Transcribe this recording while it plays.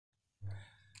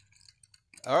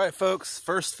All right, folks,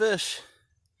 first fish.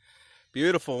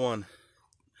 Beautiful one.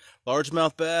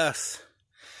 Largemouth bass.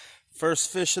 First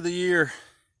fish of the year.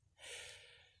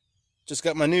 Just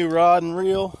got my new rod and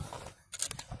reel.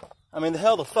 I mean,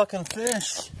 the fucking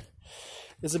fish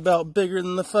is about bigger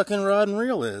than the fucking rod and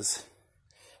reel is.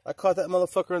 I caught that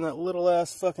motherfucker in that little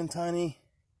ass fucking tiny.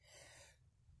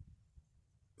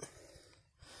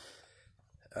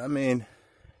 I mean,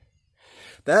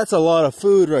 that's a lot of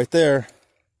food right there.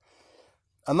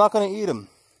 I'm not going to eat them.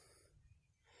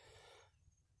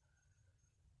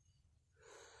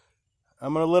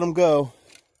 I'm going to let them go.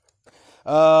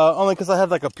 Only because I had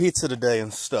like a pizza today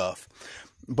and stuff.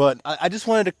 But I just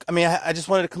wanted to, I just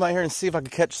wanted to come out here and see if I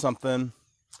could catch something.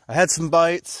 I had some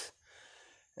bites.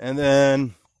 And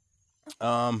then,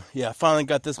 yeah, I finally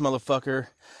got this motherfucker.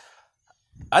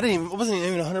 I wasn't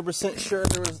even 100% sure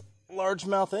there was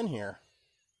largemouth in here.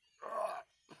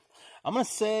 I'm going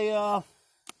to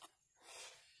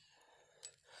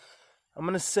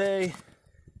say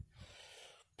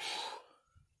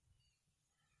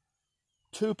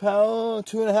 2 pounds,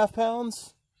 2.5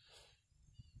 pounds,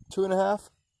 2.5,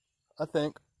 I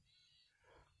think.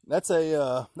 That's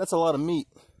a lot of meat.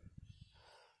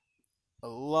 A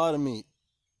lot of meat.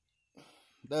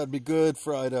 That would be good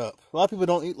fried up. A lot of people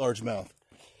don't eat largemouth.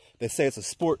 They say it's a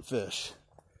sport fish.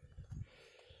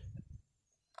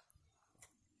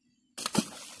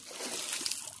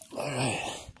 All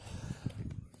right.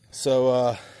 So,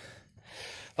 a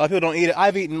lot of people don't eat it.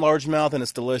 I've eaten largemouth and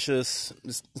it's delicious.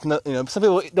 It's not, some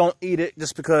people don't eat it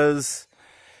just because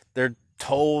they're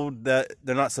told that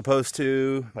they're not supposed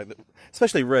to, like,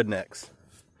 especially rednecks.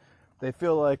 They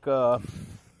feel like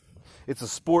it's a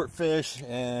sport fish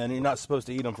and you're not supposed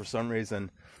to eat them for some reason.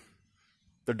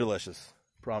 They're delicious,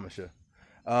 promise you.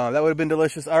 That would have been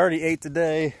delicious. I already ate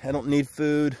today. I don't need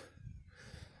food.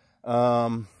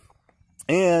 And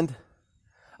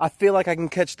I feel like I can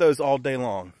catch those all day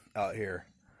long out here.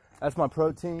 That's my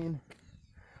protein.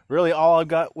 Really, all I've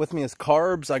got with me is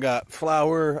carbs. I got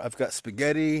flour, I've got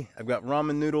spaghetti, I've got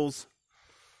ramen noodles.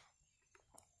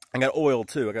 I got oil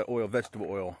too. I got oil, vegetable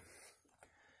oil.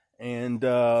 And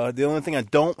the only thing I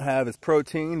don't have is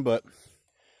protein, but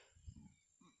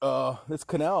this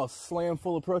canal is slam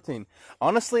full of protein.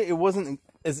 Honestly, it wasn't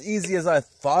as easy as I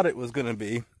thought it was going to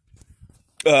be.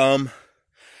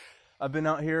 I've been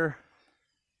out here.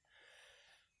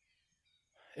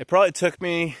 It probably took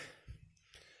me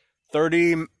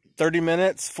 30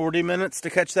 minutes, 40 minutes to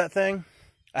catch that thing.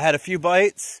 I had a few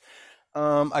bites.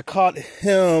 I caught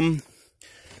him,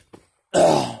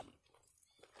 and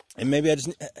maybe I just,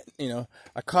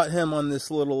 I caught him on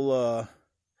this little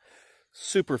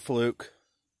super fluke.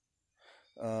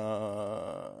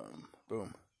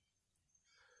 Boom.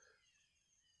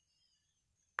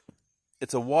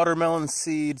 It's a watermelon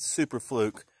seed super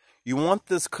fluke. You want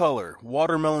this color,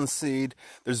 watermelon seed.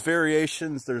 There's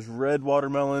variations. There's red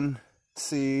watermelon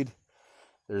seed.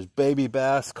 There's baby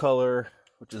bass color,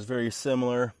 which is very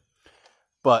similar.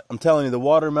 But I'm telling you, the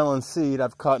watermelon seed,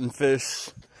 I've caught in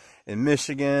fish in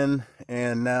Michigan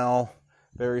and now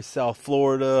very South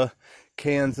Florida,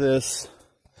 Kansas.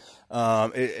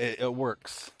 It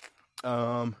works.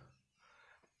 So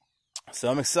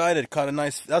I'm excited. Caught a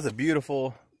nice, that was a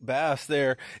beautiful bass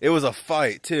there. It was a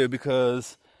fight too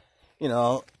because,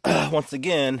 once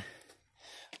again,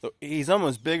 he's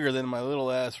almost bigger than my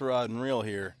little ass rod and reel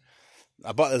here.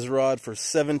 I bought this rod for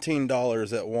 $17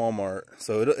 at Walmart.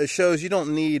 So it shows you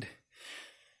don't need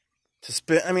to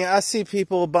spend. I mean, I see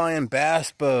people buying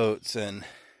bass boats and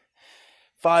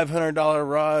 $500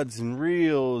 rods and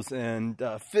reels and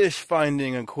fish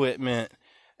finding equipment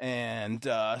and,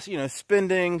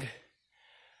 spending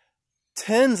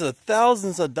tens of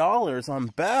thousands of dollars on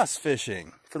bass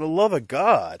fishing. For the love of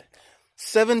God.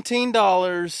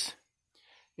 $17,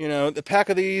 the pack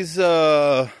of these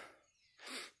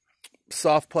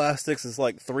soft plastics is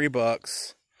like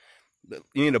 $3.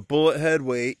 You need a bullet head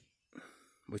weight,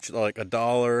 which is like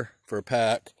 $1 for a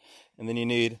pack, and then you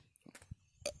need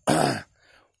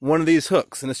one of these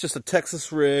hooks, and it's just a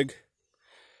Texas rig.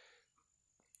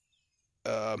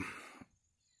 I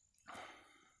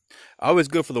always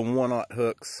go for the 1/0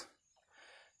 hooks.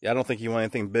 Yeah, I don't think you want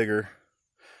anything bigger.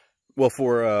 Well,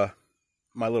 for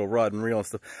my little rod and reel and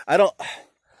stuff. I don't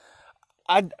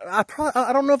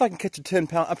know if I can catch a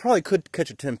 10-pound. I probably could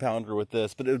catch a 10-pounder with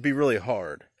this, but it would be really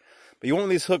hard. But you want one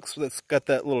of these hooks that's got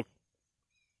that little,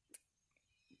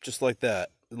 just like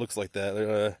that. It looks like that.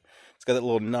 It's got that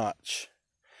little notch.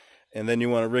 And then you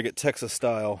want to rig it Texas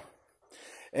style.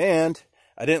 And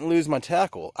I didn't lose my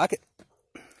tackle.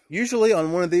 Usually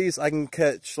on one of these, I can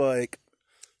catch like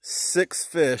 6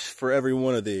 fish for every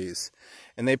one of these.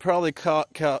 and they probably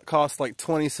cost like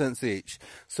 20 cents each.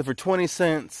 So for 20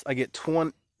 cents, I get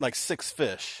 6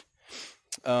 fish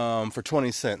for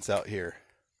 20 cents out here.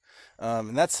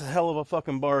 And that's a hell of a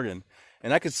fucking bargain.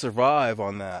 And I could survive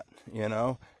on that, you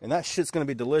know? And that shit's gonna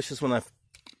be delicious when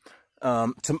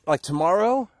like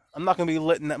tomorrow, I'm not gonna be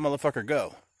letting that motherfucker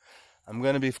go. I'm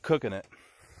gonna be cooking it.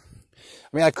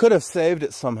 I mean, I could have saved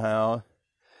it somehow.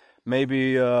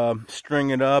 Maybe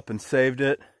string it up and saved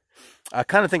it. I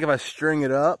kind of think if I string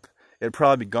it up, it'd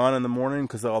probably be gone in the morning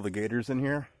because of all the gators in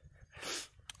here.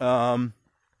 And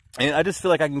I just feel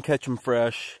like I can catch them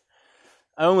fresh.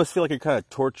 I almost feel like you're kind of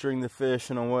torturing the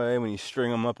fish in a way when you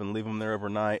string them up and leave them there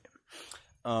overnight.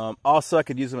 Also, I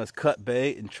could use them as cut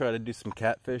bait and try to do some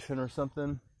catfishing or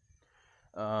something.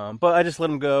 But I just let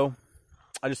them go.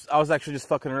 I was actually just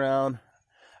fucking around.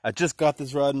 I just got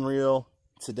this rod and reel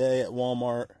today at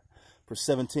Walmart for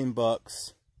 17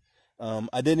 bucks.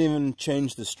 I didn't even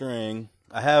change the string.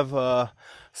 I have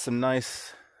some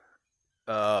nice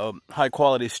high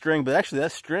quality string, but actually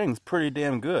that string's pretty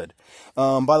damn good.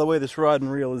 By the way, this rod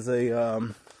and reel is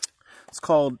it's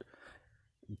called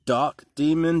Dock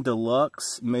Demon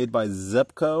Deluxe, made by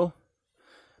Zepco.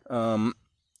 I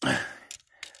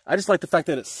just like the fact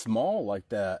that it's small like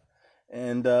that,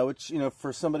 and which, you know,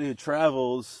 for somebody who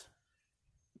travels,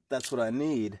 that's what I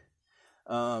need.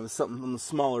 Something on the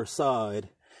smaller side.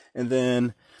 And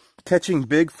then catching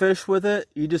big fish with it,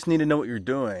 you just need to know what you're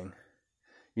doing.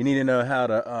 You need to know how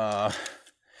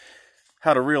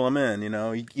to reel them in. You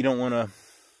know, you don't want to,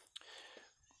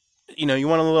 you know, you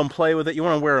want to let them play with it. You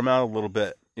want to wear them out a little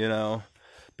bit, you know,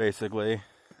 basically.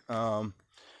 And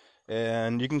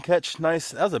you can catch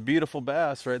nice. That was a beautiful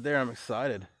bass right there. I'm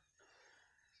excited.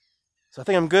 So I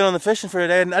think I'm good on the fishing for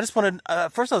today. And I just wanted,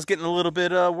 first I was getting a little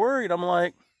bit worried. I'm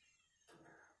like,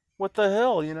 what the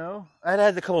hell, you know? I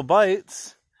had a couple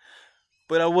bites,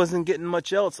 but I wasn't getting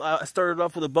much else. I started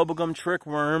off with a bubblegum trick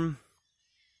worm,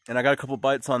 and I got a couple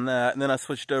bites on that. And then I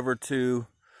switched over to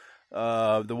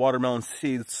the watermelon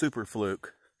seed super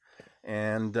fluke.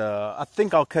 And I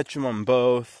think I'll catch them on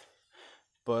both.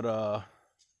 But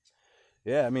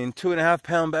yeah, I mean, 2.5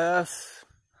 pound bass.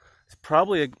 It's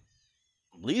probably at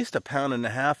least 1.5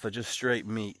 pounds of just straight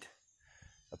meat.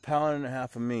 1.5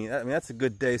 pounds of meat. I mean, that's a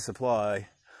good day supply.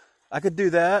 I could do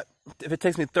that if it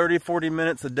takes me 30-40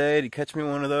 minutes a day to catch me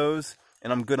one of those,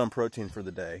 and I'm good on protein for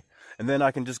the day. And then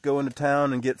I can just go into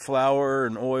town and get flour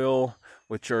and oil,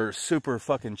 which are super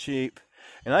fucking cheap.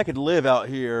 And I could live out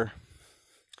here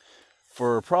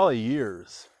for probably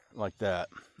years like that,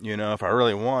 you know, if I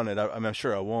really wanted. I'm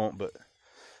sure I won't, but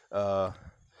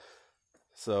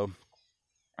so,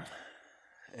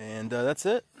 and that's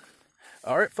it.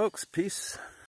 All right, folks, peace.